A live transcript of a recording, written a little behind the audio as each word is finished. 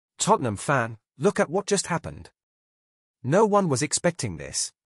Tottenham fan, look at what just happened. No one was expecting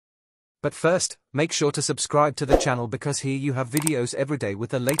this. But first, make sure to subscribe to the channel because here you have videos every day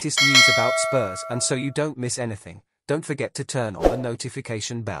with the latest news about Spurs, and so you don't miss anything. Don't forget to turn on the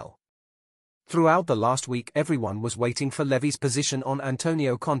notification bell. Throughout the last week everyone was waiting for Levy's position on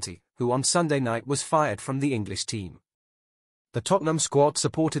Antonio Conte, who on Sunday night was fired from the English team. The Tottenham squad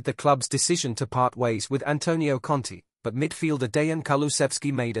supported the club's decision to part ways with Antonio Conte, but midfielder Dejan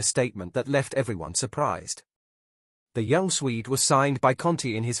Kulusevski made a statement that left everyone surprised. The young Swede was signed by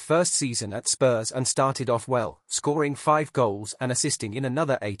Conte in his first season at Spurs and started off well, scoring 5 goals and assisting in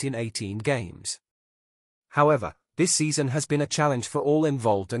another 8 in 18 games. However, this season has been a challenge for all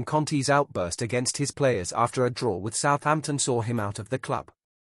involved, and Conte's outburst against his players after a draw with Southampton saw him out of the club.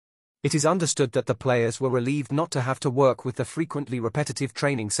 It is understood that the players were relieved not to have to work with the frequently repetitive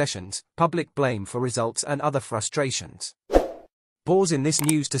training sessions, public blame for results and other frustrations. Pause in this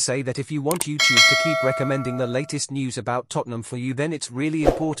news to say that if you want YouTube to keep recommending the latest news about Tottenham for you, then it's really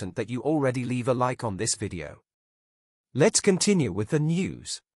important that you already leave a like on this video. Let's continue with the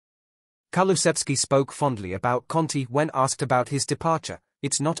news. Kulusevski spoke fondly about Conte when asked about his departure.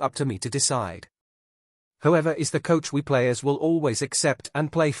 "It's not up to me to decide. Whoever is the coach, we players will always accept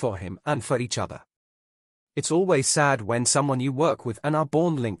and play for him and for each other. It's always sad when someone you work with and are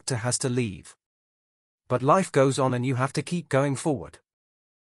born linked to has to leave. But life goes on and you have to keep going forward.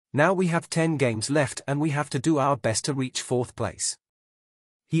 Now we have 10 games left and we have to do our best to reach 4th place."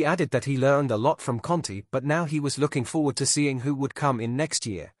 He added that he learned a lot from Conte, but now he was looking forward to seeing who would come in next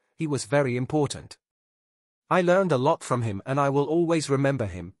year. "He was very important. I learned a lot from him and I will always remember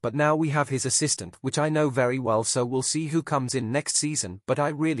him, but now we have his assistant, which I know very well, so we'll see who comes in next season, but I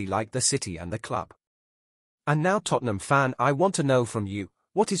really like the city and the club." And now, Tottenham fan, I want to know from you,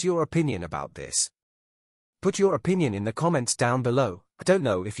 what is your opinion about this? Put your opinion in the comments down below. I don't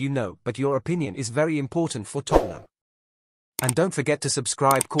know if you know, but your opinion is very important for Tottenham. And don't forget to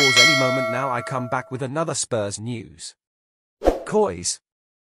subscribe, cause any moment now I come back with another Spurs news. Coys.